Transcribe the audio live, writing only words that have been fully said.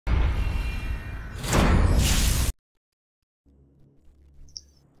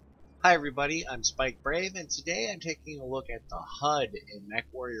Hi everybody, I'm Spike Brave, and today I'm taking a look at the HUD in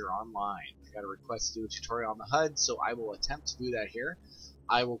Mechwarrior Online. I got a request to do a tutorial on the HUD, so I will attempt to do that here.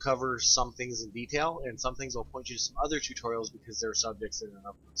 I will cover some things in detail, and some things I'll point you to some other tutorials because they're subjects in and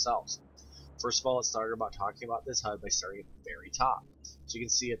of themselves. First of all, let's start about talking about this HUD by starting at the very top. So you can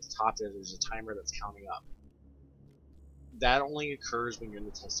see at the top there's a timer that's counting up. That only occurs when you're in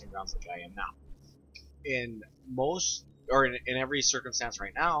the testing grounds like I am now. In most, or in every circumstance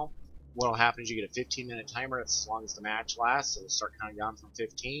right now, what'll happen is you get a 15-minute timer. That's as long as the match lasts. It'll start counting down from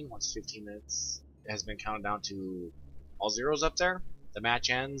 15. Once 15 minutes has been counted down to all zeros up there, the match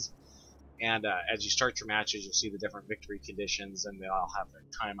ends. And as you start your matches, you'll see the different victory conditions, and they all have their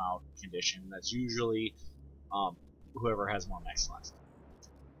timeout condition. That's usually whoever has more mechs left.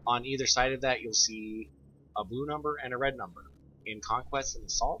 On either side of that, you'll see a blue number and a red number. In Conquest and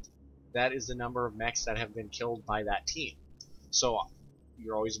Assault, that is the number of mechs that have been killed by that team. So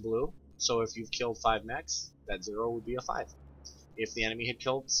you're always blue. So if you've killed 5 mechs, that 0 would be a 5. If the enemy had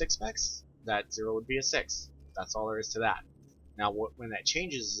killed 6 mechs, that 0 would be a 6. That's all there is to that. Now when that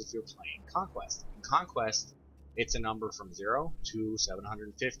changes is if you're playing Conquest. In Conquest, it's a number from 0 to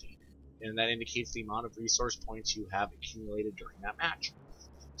 750. And that indicates the amount of resource points you have accumulated during that match.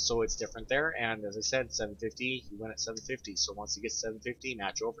 So it's different there, and as I said, 750, you win at 750. So once you get 750,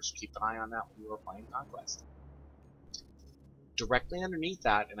 match over. So keep an eye on that when you are playing Conquest. Directly underneath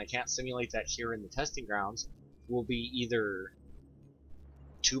that, and I can't simulate that here in the testing grounds, will be either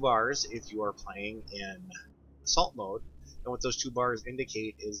 2 bars if you are playing in Assault mode, and what those 2 bars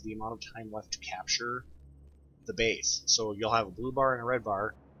indicate is the amount of time left to capture the base. So you'll have a blue bar and a red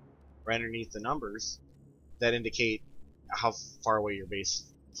bar right underneath the numbers that indicate how far away your base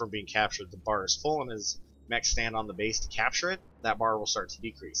from being captured. The bar is full, and as mechs stand on the base to capture it, that bar will start to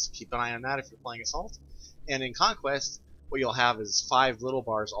decrease. Keep an eye on that if you're playing Assault. And in Conquest, what you'll have is 5 little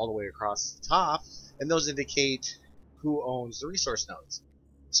bars all the way across the top, and those indicate who owns the resource nodes.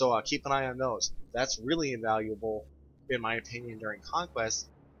 So keep an eye on those. That's really invaluable, in my opinion, during Conquest.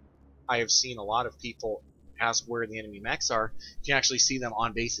 I have seen a lot of people ask where the enemy mechs are. You can actually see them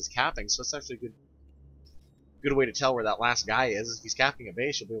on bases capping, so it's actually a good way to tell where that last guy is. If he's capping a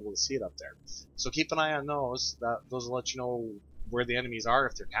base, you'll be able to see it up there. So keep an eye on those. Those will let you know where the enemies are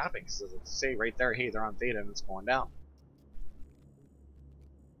if they're capping. So it'll say right there, hey, they're on theta and it's going down.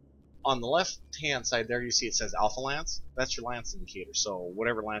 On the left hand side there, you see it says Alpha Lance. That's your Lance indicator. So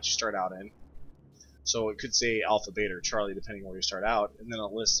whatever Lance you start out in. So it could say Alpha, Beta, or Charlie depending where you start out, and then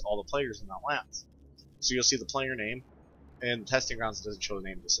it lists all the players in that Lance. So you'll see the player name. And testing grounds, it doesn't show the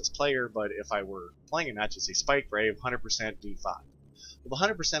name, it just says player, but if I were playing a match, it'd say Spike Brave, 100% D5. Well, the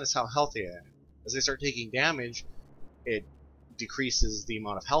 100% is how healthy I am. As I start taking damage, it decreases the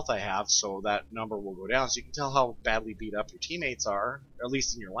amount of health I have, so that number will go down. So you can tell how badly beat up your teammates are, at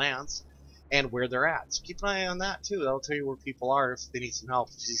least in your Lance, and where they're at. So keep an eye on that too. That'll tell you where people are if they need some help.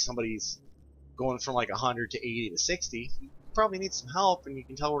 If you see somebody's going from like 100 to 80 to 60, you probably need some help, and you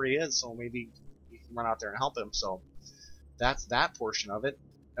can tell where he is, so maybe you can run out there and help him. So that's that portion of it.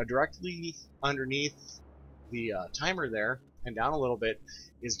 Now directly underneath the timer there, and down a little bit,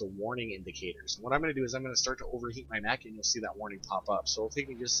 is the warning indicators. And what I'm going to do is I'm going to start to overheat my mech, and you'll see that warning pop up. So it'll take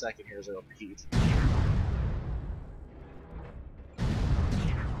me just a second here as I overheat.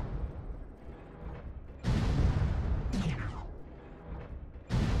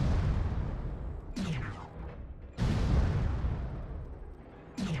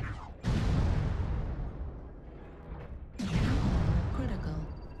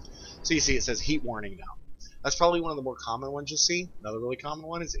 So you see it says heat warning now. That's probably one of the more common ones you'll see. Another really common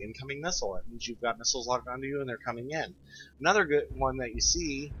one is incoming missile. That means you've got missiles locked onto you and they're coming in. Another good one that you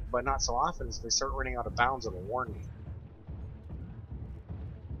see, but not so often, is if they start running out of bounds, it'll warn me.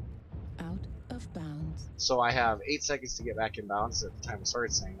 Out of bounds. So I have 8 seconds to get back in bounds at the time I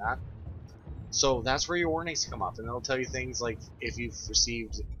started saying that. So that's where your warnings come up, and it'll tell you things like if you've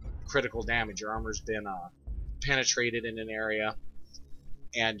received critical damage, your armor's been penetrated in an area,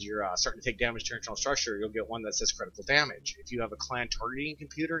 and you're starting to take damage to your internal structure, you'll get one that says critical damage. If you have a clan targeting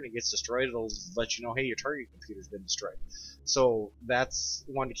computer and it gets destroyed, it'll let you know, hey, your targeting computer's been destroyed. So that's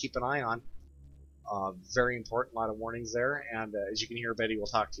one to keep an eye on. Very important, a lot of warnings there, and as you can hear, Betty will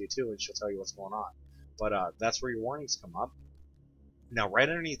talk to you too, and she'll tell you what's going on. But that's where your warnings come up. Now, right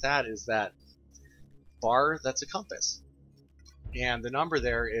underneath that is that bar that's a compass. And the number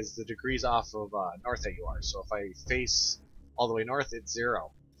there is the degrees off of north that you are. So if I face all the way north, it's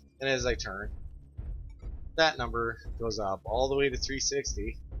 0. And as I turn, that number goes up all the way to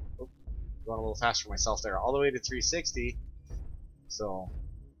 360. Oh, going a little fast for myself there. All the way to 360. So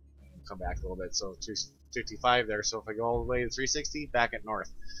come back a little bit. So 255 there. So if I go all the way to 360, back at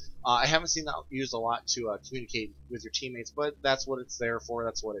north. I haven't seen that used a lot to communicate with your teammates, but that's what it's there for.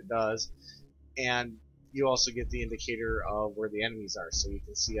 That's what it does. And you also get the indicator of where the enemies are. So you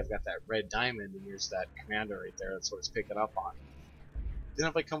can see I've got that red diamond, and here's that commando right there. That's what it's picking up on. Then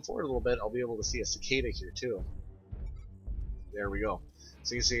if I come forward a little bit, I'll be able to see a cicada here too. There we go.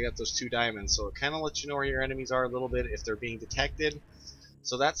 So you can see I got those 2 diamonds. So it kind of lets you know where your enemies are a little bit if they're being detected.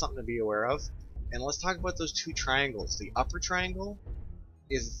 So that's something to be aware of. And let's talk about those 2 triangles. The upper triangle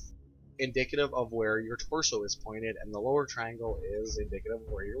is indicative of where your torso is pointed, and the lower triangle is indicative of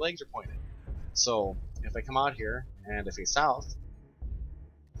where your legs are pointed. So if I come out here and I face south,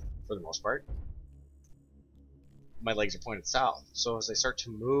 for the most part, my legs are pointed south. So as I start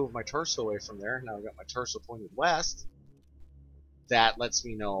to move my torso away from there, now I've got my torso pointed west, that lets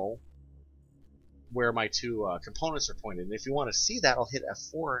me know where my 2 components are pointed. And if you want to see that, I'll hit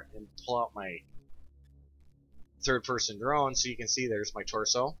F4 and pull out my third-person drone so you can see there's my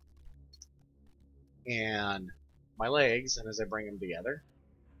torso and my legs, and as I bring them together,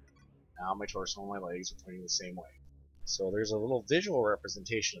 now my torso and my legs are pointing the same way. So there's a little visual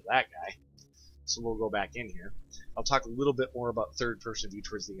representation of that guy. So we'll go back in here. I'll talk a little bit more about third-person view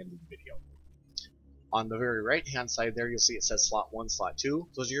towards the end of the video. On the very right-hand side there, you'll see it says slot 1, slot 2.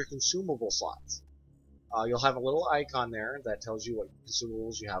 Those are your consumable slots. You'll have a little icon there that tells you what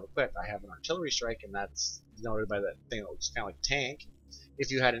consumables you have equipped. I have an artillery strike, and that's denoted by that thing that looks kind of like a tank. If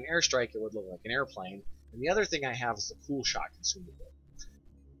you had an airstrike, it would look like an airplane. And the other thing I have is the cool shot consumable.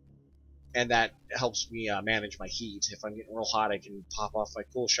 And that helps me manage my heat. If I'm getting real hot, I can pop off my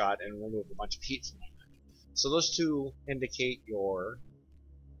cool shot and remove a bunch of heat from my neck. So those 2 indicate your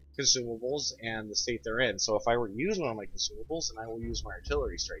consumables and the state they're in. So if I were to use one of my consumables, and I will use my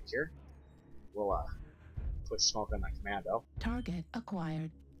artillery strike here, we'll put smoke on that commando. Target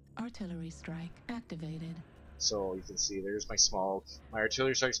acquired. Artillery strike activated. So you can see there's my smoke. My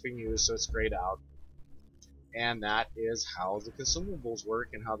artillery strike's being used, so it's grayed out. And that is how the consumables work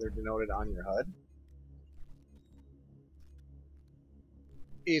and how they're denoted on your HUD.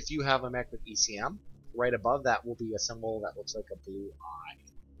 If you have a mech with ECM, right above that will be a symbol that looks like a blue eye.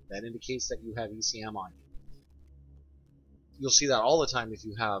 That indicates that you have ECM on you. You'll see that all the time if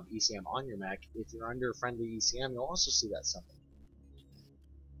you have ECM on your mech. If you're under friendly ECM, you'll also see that symbol.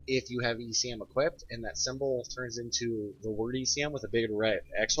 If you have ECM equipped and that symbol turns into the word ECM with a big red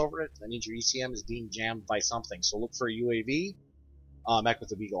X over it, that means your ECM is being jammed by something. So look for a UAV, mech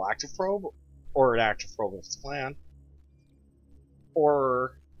with a Beagle active probe, or an active probe if it's planned,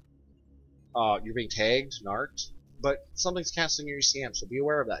 or you're being tagged, narked, but something's canceling your ECM, so be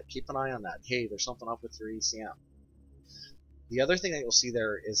aware of that. Keep an eye on that. Hey, there's something up with your ECM. The other thing that you'll see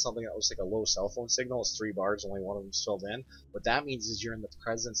there is something that looks like a low cell phone signal. It's 3 bars, only one of them's filled in. What that means is you're in the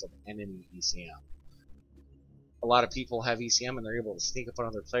presence of enemy ECM. A lot of people have ECM and they're able to sneak up on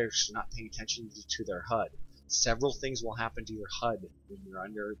other players who are not paying attention to their HUD. Several things will happen to your HUD when you're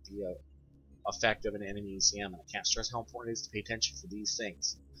under the effect of an enemy ECM, and I can't stress how important it is to pay attention for these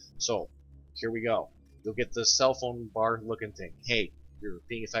things. So, here we go. You'll get the cell phone bar looking thing. Hey, you're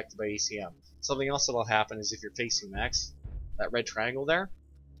being affected by ECM. Something else that'll happen is if you're facing mechs, that red triangle there,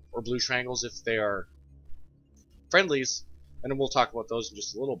 or blue triangles if they are friendlies, and we'll talk about those in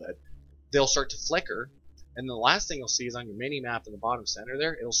just a little bit, they'll start to flicker, and the last thing you'll see is on your mini map in the bottom center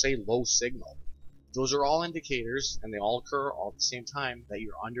there, it'll say low signal. Those are all indicators, and they all occur all at the same time, that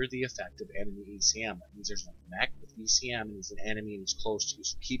you're under the effect of enemy ECM. That means there's a mech with ECM and he's an enemy and he's close to you,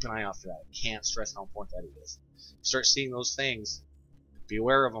 so keep an eye out for that. I can't stress how important that is. You start seeing those things, be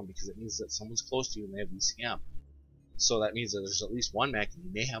aware of them, because it means that someone's close to you and they have ECM. So that means that there's at least one mech and you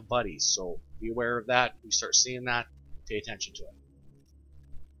may have buddies, so be aware of that. You start seeing that, pay attention to it.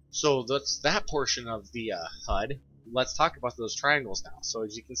 So that's that portion of the HUD. Let's talk about those triangles now. So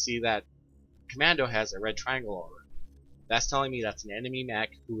as you can see, that commando has a red triangle over it. That's telling me that's an enemy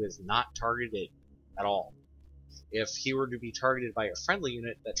mech who is not targeted at all. If he were to be targeted by a friendly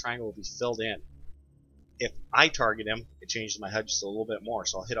unit, that triangle will be filled in. If I target him, it changes my HUD just a little bit more.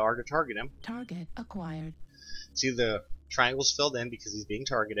 So I'll hit R to target him. Target acquired. See, the triangle's filled in because he's being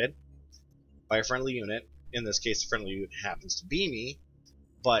targeted by a friendly unit. In this case, the friendly unit happens to be me,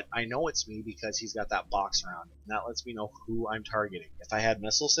 but I know it's me because he's got that box around it, and that lets me know who I'm targeting. If I had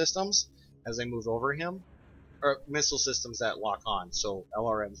missile systems, as I move over him, or missile systems that lock on, so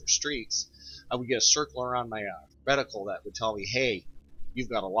LRMs or streaks, I would get a circle around my reticle that would tell me, hey, you've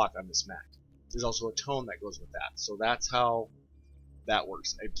got a lock on this mech. There's also a tone that goes with that, so that's how that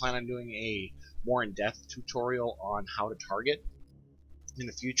works. I plan on doing a more in-depth tutorial on how to target in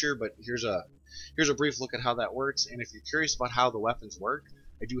the future, but here's a brief look at how that works. And if you're curious about how the weapons work,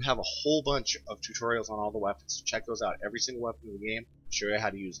 I do have a whole bunch of tutorials on all the weapons, so check those out. Every single weapon in the game, show you how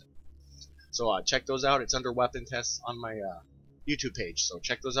to use it. So check those out. It's under weapon tests on my YouTube page, so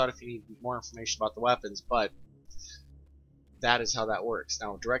check those out if you need more information about the weapons, but that is how that works.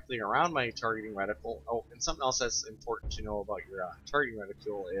 Now, directly around my targeting reticle, oh, and something else that's important to know about your targeting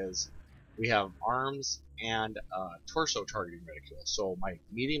reticule is we have arms and torso targeting reticule. So my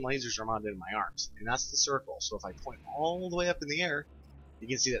medium lasers are mounted in my arms, and that's the circle. So if I point all the way up in the air, you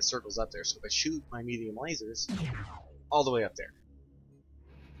can see that circle's up there. So if I shoot my medium lasers all the way up there,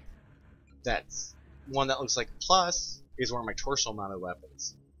 that's one that looks like a plus is one of my torso mounted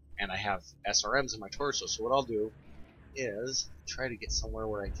weapons, and I have SRMs in my torso. So what I'll do is try to get somewhere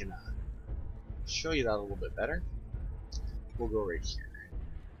where I can show you that a little bit better. We'll go right here.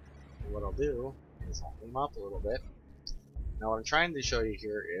 And what I'll do is I'll aim up a little bit. Now what I'm trying to show you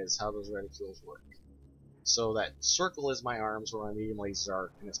here is how those reticules work. So that circle is my arms where my medium lasers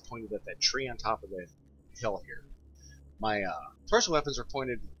are, and it's pointed at that tree on top of the hill here. My torso weapons are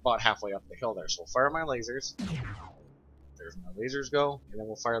pointed about halfway up the hill there. So I'll fire my lasers. There's my lasers go, and then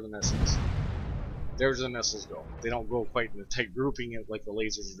we'll fire the missiles. There's the missiles go. They don't go quite in a tight grouping like the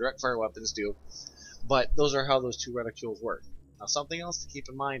lasers and direct fire weapons do, but those are how those two reticules work. Now something else to keep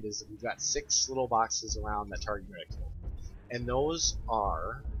in mind is that we've got 6 little boxes around that target reticule, and those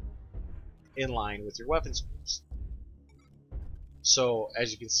are in line with your weapons groups. So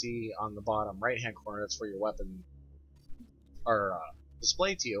as you can see on the bottom right hand corner, that's where your weapon are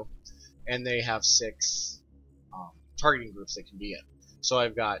displayed to you, and they have 6 targeting groups they can be in. So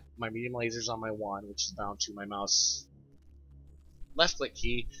I've got my medium lasers on my 1, which is bound to my mouse left click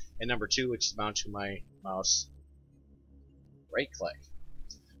key, and number 2, which is bound to my mouse right click.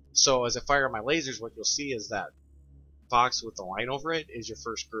 So as I fire my lasers, what you'll see is that box with the line over it is your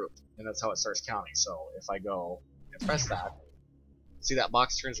first group, and that's how it starts counting. So if I go and press that, see that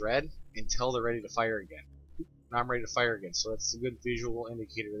box turns red until they're ready to fire again. Now I'm ready to fire again, so that's a good visual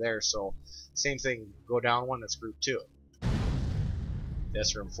indicator there. So same thing, go down 1, that's group 2. The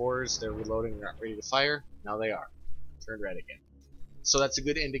SRM4s, they're reloading, they're not ready to fire. Now they are. Turned red again. So that's a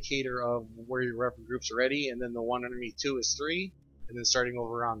good indicator of where your weapon groups are ready, and then the one underneath 2 is 3, and then starting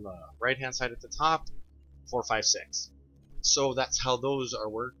over on the right hand side at the top, 4, 5, 6. So that's how those are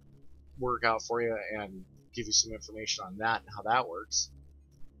work out for you, and give you some information on that and how that works.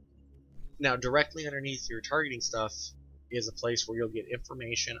 Now directly underneath your targeting stuff is a place where you'll get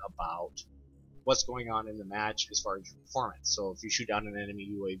information about what's going on in the match as far as your performance. So if you shoot down an enemy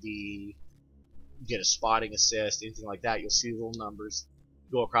UAV, get a spotting assist, anything like that, you'll see little numbers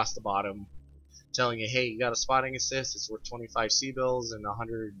go across the bottom telling you, hey, you got a spotting assist, it's worth 25 C-bills and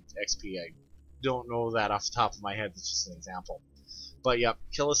 100 XP. I don't know that off the top of my head, it's just an example. But yep,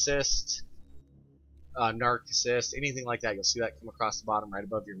 kill assist, narc assist, anything like that, you'll see that come across the bottom right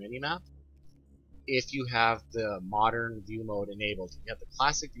above your mini-map. If you have the modern view mode enabled, you have the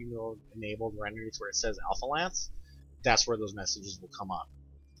classic view mode enabled right underneath where it says Alpha Lance, that's where those messages will come up.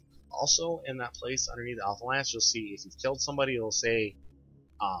 Also in that place underneath Alpha Lance, you'll see if you've killed somebody, it'll say,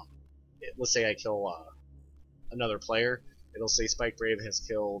 let's say I kill another player, it'll say Spike Brave has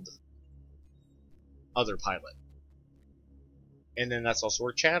killed other pilot. And then that's also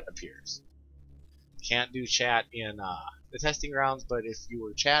where chat appears. Can't do chat in the testing grounds, but if you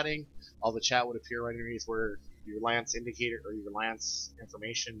were chatting, all the chat would appear right underneath where your Lance indicator or your Lance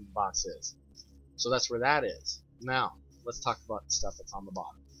information box is. So that's where that is. Now, let's talk about the stuff that's on the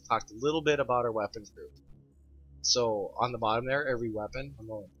bottom. Talked a little bit about our weapons group. So on the bottom there, every weapon, on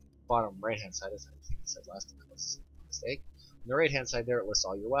the bottom right hand side, as I think I said last time, that was a mistake. On the right hand side there, it lists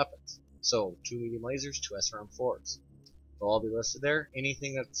all your weapons. So 2 medium lasers, 2 SRM4s. They'll all be listed there.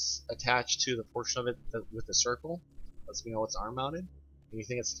 Anything that's attached to the portion of it with the circle lets me know it's arm mounted.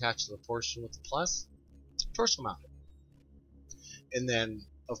 Anything that's attached to the portion with the plus, it's torso mounted. And then,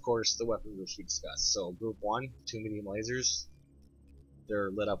 of course, the weapon groups we discussed. So group 1, 2 medium lasers, they're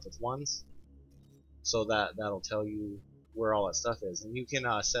lit up with 1s. So that'll tell you where all that stuff is. And you can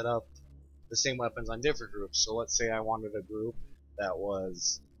set up the same weapons on different groups. So let's say I wanted a group that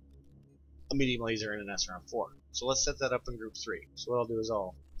was a medium laser and an SRM4. So let's set that up in group 3. So what I'll do is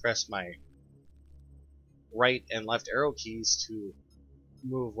I'll press my right and left arrow keys to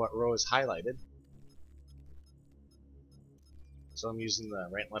move what row is highlighted. So I'm using the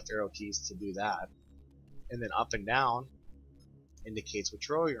right and left arrow keys to do that. And then up and down indicates which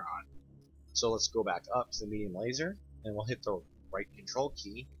row you're on. So let's go back up to the medium laser, and we'll hit the right control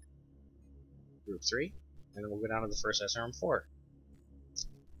key, group 3, and then we'll go down to the first SRM4.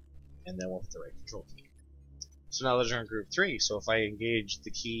 And then we'll hit the right control key. So now those are in group 3, so if I engage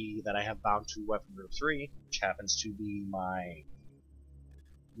the key that I have bound to weapon group 3, which happens to be my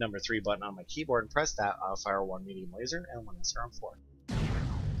number 3 button on my keyboard and press that, I'll fire 1 medium laser and 1 SRM4.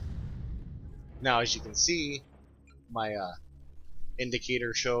 Now, as you can see, my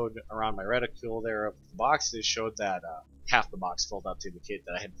indicator showed around my reticule there of the boxes showed that half the box filled up to indicate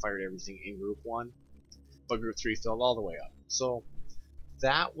that I had fired everything in group 1, but group 3 filled all the way up. So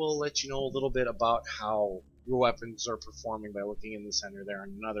that will let you know a little bit about how your weapons are performing by looking in the center there,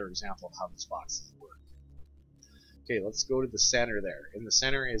 and another example of how these boxes work. Okay, let's go to the center there. In the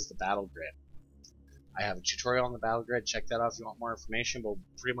center is the battle grid. I have a tutorial on the battle grid. Check that out if you want more information, but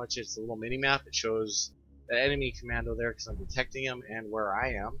pretty much it's a little mini map. It shows the enemy commando there because I'm detecting him and where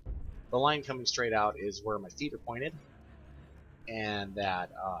I am. The line coming straight out is where my feet are pointed, and that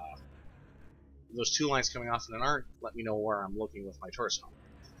those 2 lines coming off in an arc let me know where I'm looking with my torso.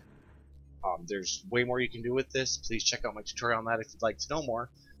 There's way more you can do with this. Please check out my tutorial on that if you'd like to know more.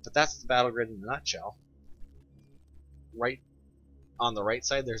 But that's the battle grid in a nutshell. Right on the right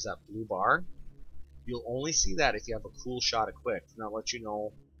side, there's that blue bar. You'll only see that if you have a cool shot equipped, and I'll let you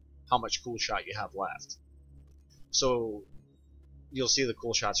know how much cool shot you have left. So you'll see the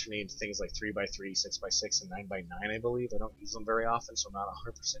cool shots are named things like 3x3, 6x6, and 9x9, I believe. I don't use them very often, so I'm not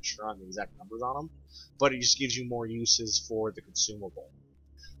 100% sure on the exact numbers on them. But it just gives you more uses for the consumable.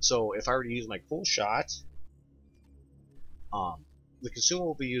 So if I were to use my cool shot, the consumable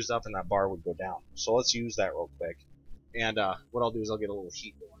will be used up and that bar would go down. So let's use that real quick. And what I'll do is I'll get a little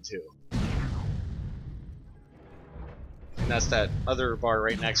heat going too. And that's that other bar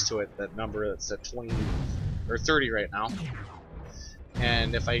right next to it, that number that's at 20 or 30 right now.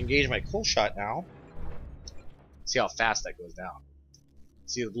 And if I engage my cool shot now, see how fast that goes down.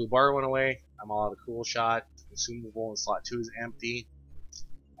 See, the blue bar went away. I'm all out of cool shot. Consumable in slot 2 is empty.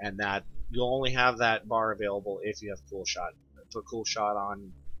 And that you'll only have that bar available if you have cool shot. I put cool shot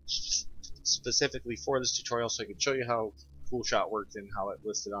on specifically for this tutorial so I can show you how cool shot worked and how it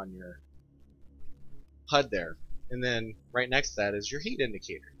listed on your HUD there. And then right next to that is your heat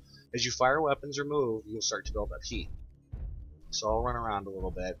indicator. As you fire weapons or move, you'll start to build up heat. So I'll run around a little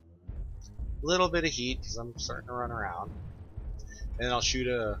bit of heat because I'm starting to run around, and then I'll shoot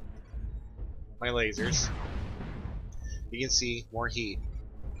my lasers. You can see more heat.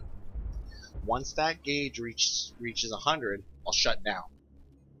 Once that gauge reaches 100, I'll shut down.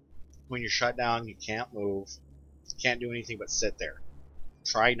 When you're shut down, you can't move, you can't do anything but sit there.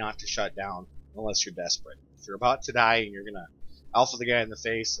 Try not to shut down unless you're desperate. If you're about to die and you're gonna alpha the guy in the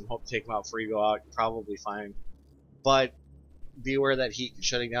face and hope to take him out before you go out, you're probably fine. But be aware that heat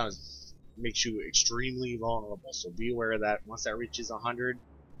shutting down makes you extremely vulnerable. So be aware that once that reaches 100,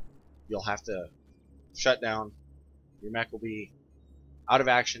 you'll have to shut down. Your mech will be out of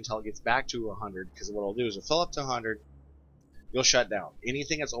action until it gets back to 100, because what it'll do is it'll fill up to 100, you'll shut down.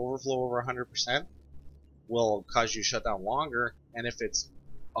 Anything that's overflow over 100% will cause you to shut down longer, and if it's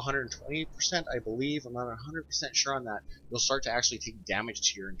 120%, I believe, I'm not 100% sure on that, you'll start to actually take damage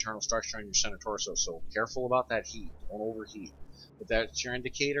to your internal structure on your center torso, so careful about that heat, don't overheat. But that's your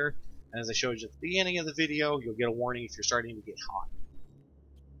indicator, and as I showed you at the beginning of the video, you'll get a warning if you're starting to get hot.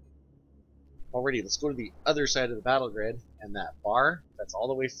 Alrighty, let's go to the other side of the battle grid, and that bar that's all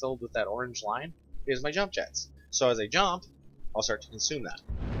the way filled with that orange line is my jump jets. So as I jump, I'll start to consume that.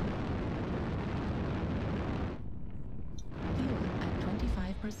 Fuel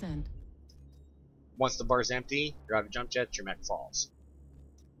at 25%. Once the bar's empty, you're out of jump jets, your mech falls.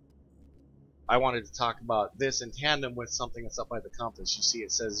 I wanted to talk about this in tandem with something that's up by the compass. You see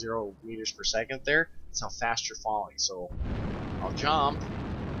it says 0 meters per second there. That's how fast you're falling. So I'll jump.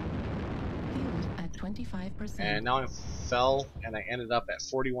 Fuel at 25%. And now I fell, and I ended up at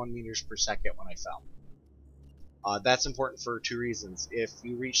 41 meters per second when I fell. That's important for 2 reasons. If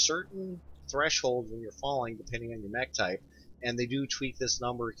you reach certain thresholds when you're falling, depending on your mech type, and they do tweak this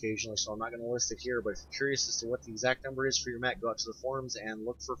number occasionally, so I'm not going to list it here, but if you're curious as to what the exact number is for your mech, go out to the forums and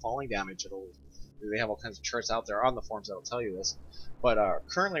look for falling damage. They have all kinds of charts out there on the forums that'll tell you this. But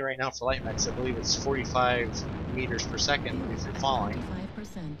currently right now for light mechs, I believe it's 45 meters per second if you're falling.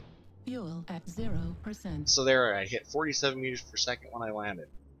 25%. Fuel at 0%. So there I hit 47 meters per second when I landed.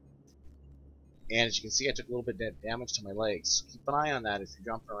 And as you can see, I took a little bit of damage to my legs. So keep an eye on that if you're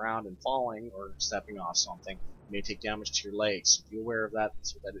jumping around and falling or stepping off something. You may take damage to your legs. So be aware of that.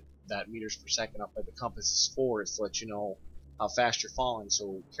 That's what that meters per second up by the compass is for, is to let you know how fast you're falling.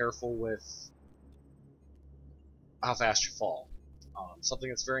 So careful with how fast you fall. Something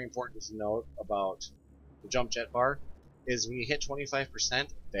that's very important to note about the jump jet bar is when you hit 25%,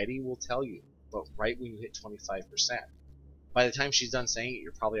 Betty will tell you, but right when you hit 25%. By the time she's done saying it,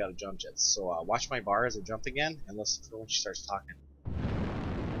 you're probably out of jump jets. So watch my bar as I jump again, and listen for when she starts talking.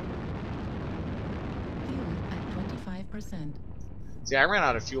 Fuel at 25%. See, I ran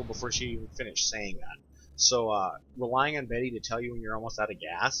out of fuel before she even finished saying that. So relying on Betty to tell you when you're almost out of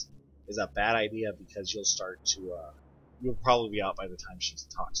gas is a bad idea because you'll probably be out by the time she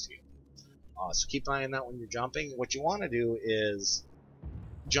talks to you. So keep an eye on that when you're jumping. What you want to do is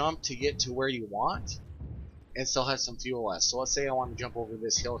jump to get to where you want and still have some fuel left. So let's say I want to jump over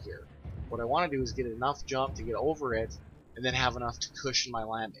this hill here. What I want to do is get enough jump to get over it and then have enough to cushion my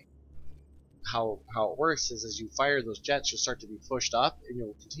landing. How it works is as you fire those jets, you'll start to be pushed up, and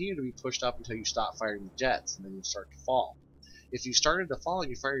you'll continue to be pushed up until you stop firing the jets, and then you'll start to fall. If you started to fall and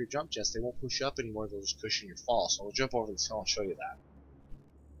you fire your jump jets, they won't push you up anymore, they'll just cushion your fall. So I'll jump over this hill and show you that.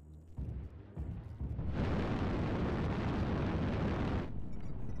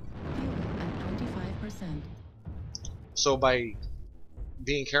 Fuel at 25%. So by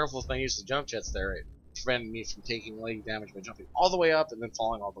being careful with my use of jump jets there, it prevented me from taking leg damage by jumping all the way up and then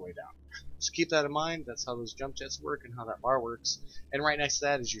falling all the way down. So keep that in mind. That's how those jump jets work and how that bar works. And right next to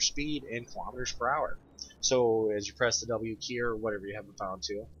that is your speed in kilometers per hour. So as you press the W key or whatever you have it bound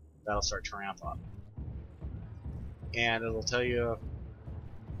to, that'll start to ramp up. And it'll tell you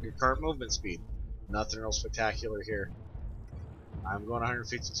your current movement speed. Nothing real spectacular here. I'm going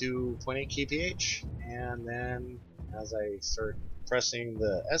 152.8 kph, and then as I start pressing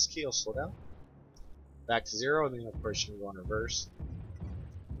the S key, it'll slow down back to 0, and then of course you can go in reverse.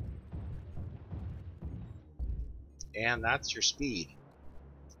 And that's your speed.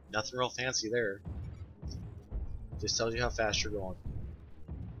 Nothing real fancy there. Just tells you how fast you're going.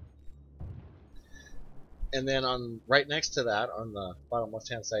 And then on right next to that, on the bottom left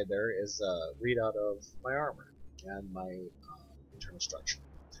hand side there, is a readout of my armor and my internal structure.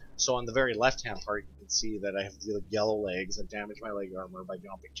 So on the very left hand part, you can see that I have the yellow legs. I've damaged my leg armor by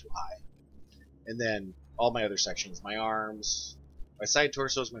jumping too high. And then all my other sections, my arms, my side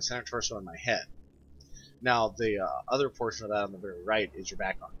torsos, my center torso, and my head. Now the other portion of that on the very right is your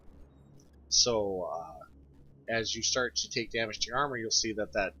back armor. So as you start to take damage to your armor, you'll see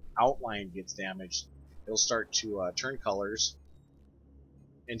that that outline gets damaged. It'll start to turn colors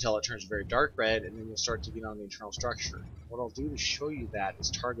until it turns very dark red, and then you'll start to get on the internal structure. What I'll do to show you that is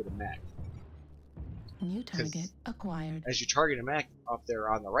target a mech. New target acquired. As you target a mech up there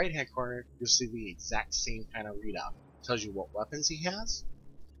on the right hand corner, you'll see the exact same kind of readout. It tells you what weapons he has,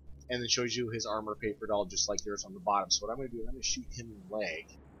 and then shows you his armor papered all just like yours on the bottom. So what I'm going to do is I'm going to shoot him in the leg.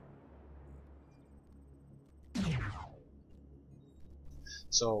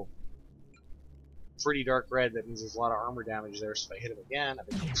 So pretty dark red, that means there's a lot of armor damage there, so if I hit him again, I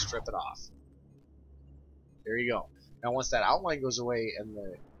can strip it off. There you go. Now once that outline goes away and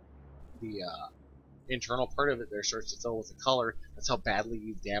the internal part of it there starts to fill with the color, that's how badly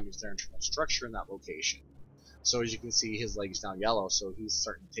you've damaged their internal structure in that location. So as you can see, his leg is now yellow, so he's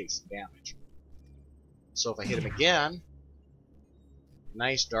starting to take some damage. So if I hit him again,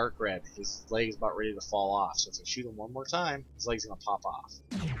 nice dark red, his leg is about ready to fall off. So if I shoot him one more time, his leg's going to pop off.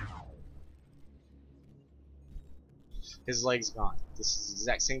 His leg's gone. This is the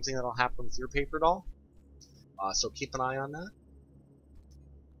exact same thing that'll happen with your paper doll. So keep an eye on that.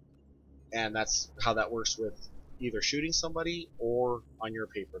 And that's how that works with either shooting somebody or on your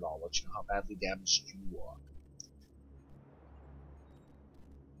paper doll. Let you know how badly damaged you are.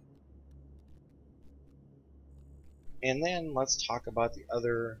 And then let's talk about the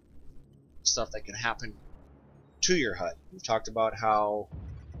other stuff that can happen to your HUD. We've talked about how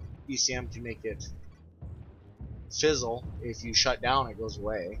ECM can make it fizzle. If you shut down, it goes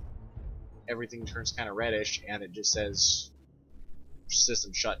away. Everything turns kind of reddish, and it just says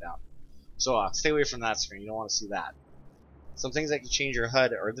system shutdown. So stay away from that screen. You don't want to see that. Some things that can change your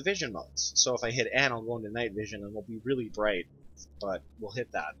HUD are the vision modes. So if I hit N, I'll go into night vision, and it'll be really bright, but we'll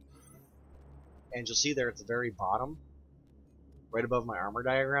hit that. And you'll see there at the very bottom, right above my armor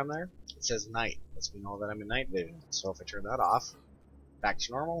diagram there, it says night. Lets me know that I'm in night vision. So if I turn that off, back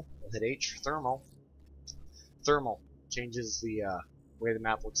to normal, we'll hit H for thermal. Thermal changes the way the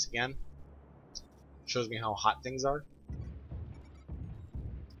map looks again. Shows me how hot things are.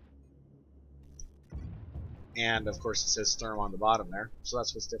 And of course it says therm on the bottom there. So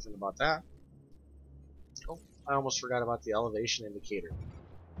that's what's different about that. Oh, I almost forgot about the elevation indicator.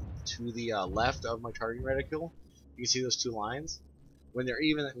 To the left of my targeting reticule, you can see those two lines. When they're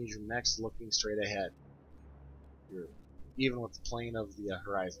even, that means your mech's looking straight ahead. You're even with the plane of the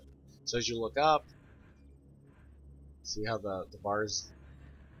horizon. So as you look up, see how the bars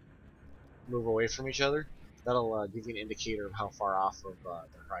move away from each other? That'll give you an indicator of how far off of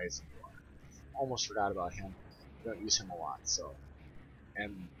the horizon you are. Almost forgot about him. We don't use him a lot, so.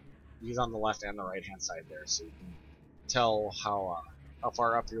 And he's on the left and the right hand side there, so you can tell how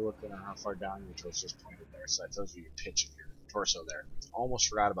far up you're looking or how far down your torso is pointed there. So that tells you your pitch of your torso there. Almost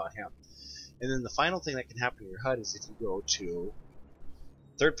forgot about him. And then the final thing that can happen to your HUD is if you go to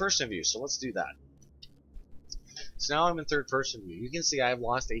third person view. So let's do that. So now I'm in third person view. You can see I've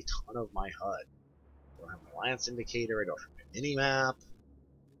lost a ton of my HUD. I don't have my lance indicator, I don't have my mini map.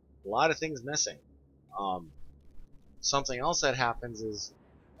 A lot of things missing. Something else that happens is,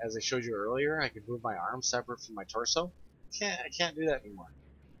 as I showed you earlier, I can move my arm separate from my torso. I can't do that anymore.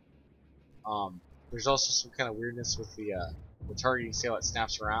 There's also some kind of weirdness with the target. You can see how it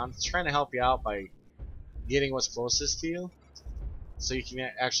snaps around. It's trying to help you out by getting what's closest to you, so you can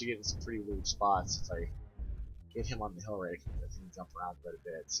actually get in some pretty weird spots. If I get him on the hill right, I can jump around quite a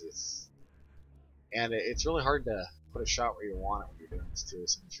bit. So it's really hard to put a shot where you want it when you're doing this too.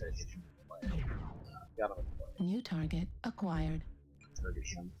 So I'm gonna try to hit him in the leg. Got him in the leg. New target acquired. Target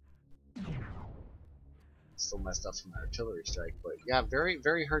him. Still messed up from that artillery strike, but yeah, very,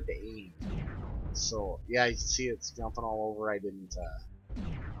 very hard to aim. So yeah, you can see it's jumping all over. I didn't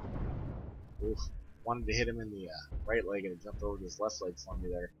wanted to hit him in the right leg, and it jumped over to his left leg for me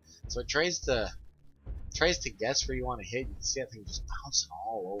there. So it tries to guess where you want to hit. You can see that thing just bouncing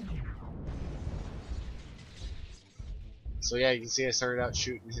all over. So yeah, you can see I started out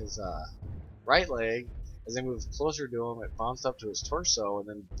shooting his right leg. As I moved closer to him, it bounced up to his torso and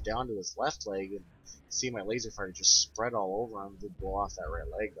then down to his left leg, and see my laser fire just spread all over him. Did blow off that right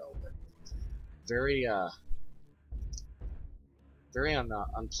leg though, but very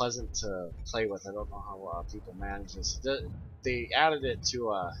unpleasant to play with. I don't know how people manage this. They added it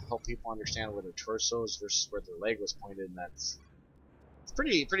to help people understand where their torso is versus where their leg was pointed, and it's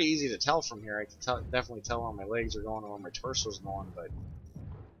pretty easy to tell from here. I can definitely tell where my legs are going and where my torso is going, but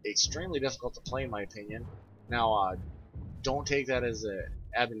extremely difficult to play in my opinion. Now, don't take that as an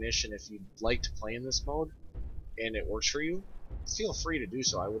admonition. If you'd like to play in this mode and it works for you, feel free to do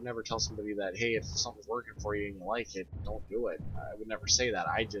so. I would never tell somebody that, hey, if something's working for you and you like it, don't do it. I would never say that.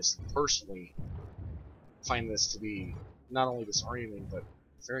 I just personally find this to be not only disorienting, but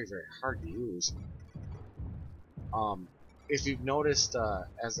very, very hard to use. If you've noticed, I'm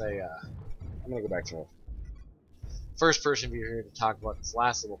gonna go back to first person view here to talk about this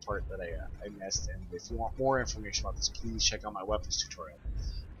last little part that I missed, and if you want more information about this, please check out my weapons tutorial.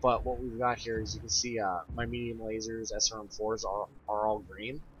 But what we've got here is you can see my medium lasers, SRM4s, are all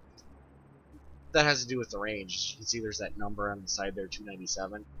green. That has to do with the range. You can see there's that number on the side there,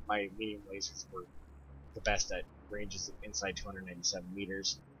 297. My medium lasers were the best at ranges inside 297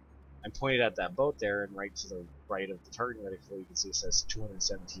 meters. I'm pointed at that boat there, and right to the right of the target reticle, you can see it says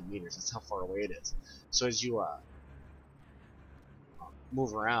 217 meters. That's how far away it is. So as you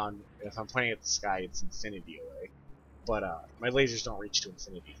move around, if I'm pointing at the sky, it's infinity away. But my lasers don't reach to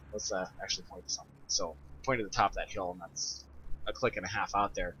infinity. Let's actually point to something. So point to the top of that hill, and that's a click and a half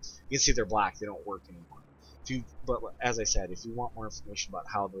out there. You can see they're black. They don't work anymore. But as I said, if you want more information about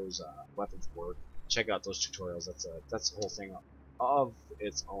how those weapons work, check out those tutorials. That's a whole thing of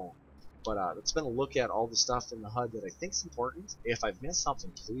its own. But let's been a look at all the stuff in the HUD that I think is important. If I've missed something,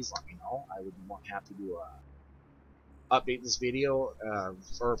 please let me know. I would be more happy to update this video,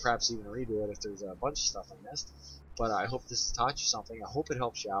 or perhaps even redo it if there's a bunch of stuff I missed. But I hope this has taught you something. I hope it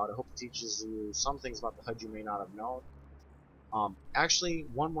helps you out. I hope it teaches you some things about the HUD you may not have known. Actually,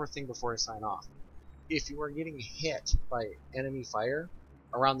 one more thing before I sign off. If you are getting hit by enemy fire,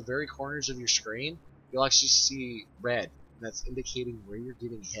 around the very corners of your screen, you'll actually see red, and that's indicating where you're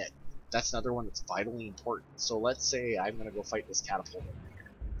getting hit. That's another one that's vitally important. So let's say I'm going to go fight this catapult over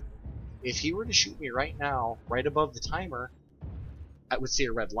here. If he were to shoot me right now, right above the timer, I would see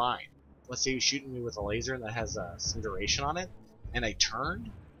a red line. Let's say he's shooting me with a laser that has some duration on it, and I turned,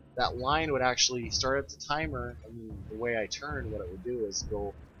 that line would actually start at the timer, and then the way I turned, what it would do is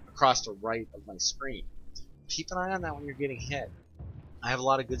go across the right of my screen. Keep an eye on that when you're getting hit. I have a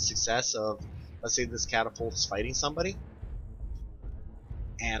lot of good success of, let's say this catapult is fighting somebody,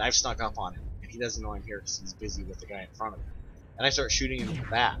 and I've snuck up on him, and he doesn't know I'm here because he's busy with the guy in front of him. And I start shooting him in the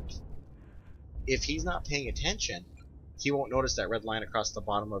back. If he's not paying attention, he won't notice that red line across the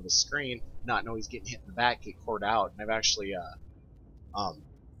bottom of his screen, not know he's getting hit in the back, get cored out. And I've actually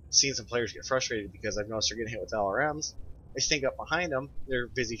seen some players get frustrated because I've noticed they're getting hit with LRMs. I stink up behind them, they're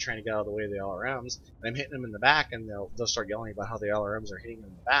busy trying to get out of the way of the LRMs, and I'm hitting them in the back, and they'll start yelling about how the LRMs are hitting them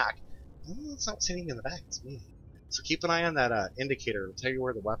in the back. Well, it's not what's hitting in the back, it's me. So keep an eye on that indicator. It'll tell you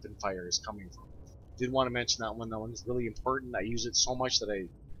where the weapon fire is coming from. Did want to mention that one. That one's really important. I use it so much that I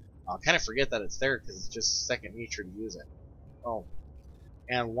kind of forget that it's there because it's just second nature to use it. Oh,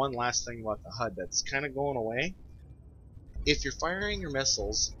 and one last thing about the HUD that's kind of going away. If you're firing your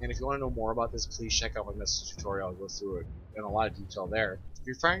missiles, and if you want to know more about this, please check out my missile tutorial. I'll go through it in a lot of detail there. If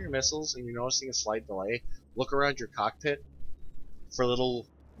you're firing your missiles and you're noticing a slight delay, look around your cockpit for a little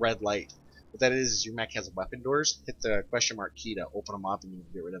red light. What that is your mech has weapon doors. Hit the question mark key to open them up and you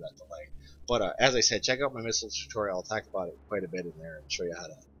can get rid of that delay. But as I said, check out my missiles tutorial. I'll talk about it quite a bit in there and show you how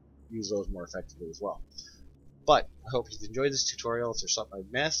to use those more effectively as well. But I hope you've enjoyed this tutorial. If there's something I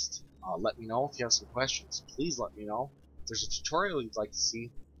missed, let me know. If you have some questions, please let me know. If there's a tutorial you'd like to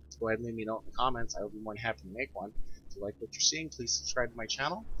see, go ahead and leave me a note in the comments. I will be more than happy to make one. If you like what you're seeing, please subscribe to my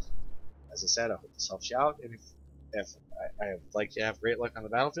channel. As I said, I hope this helps you out. And if I'd like you to have great luck on the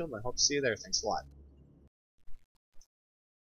battlefield, and I hope to see you there. Thanks a lot.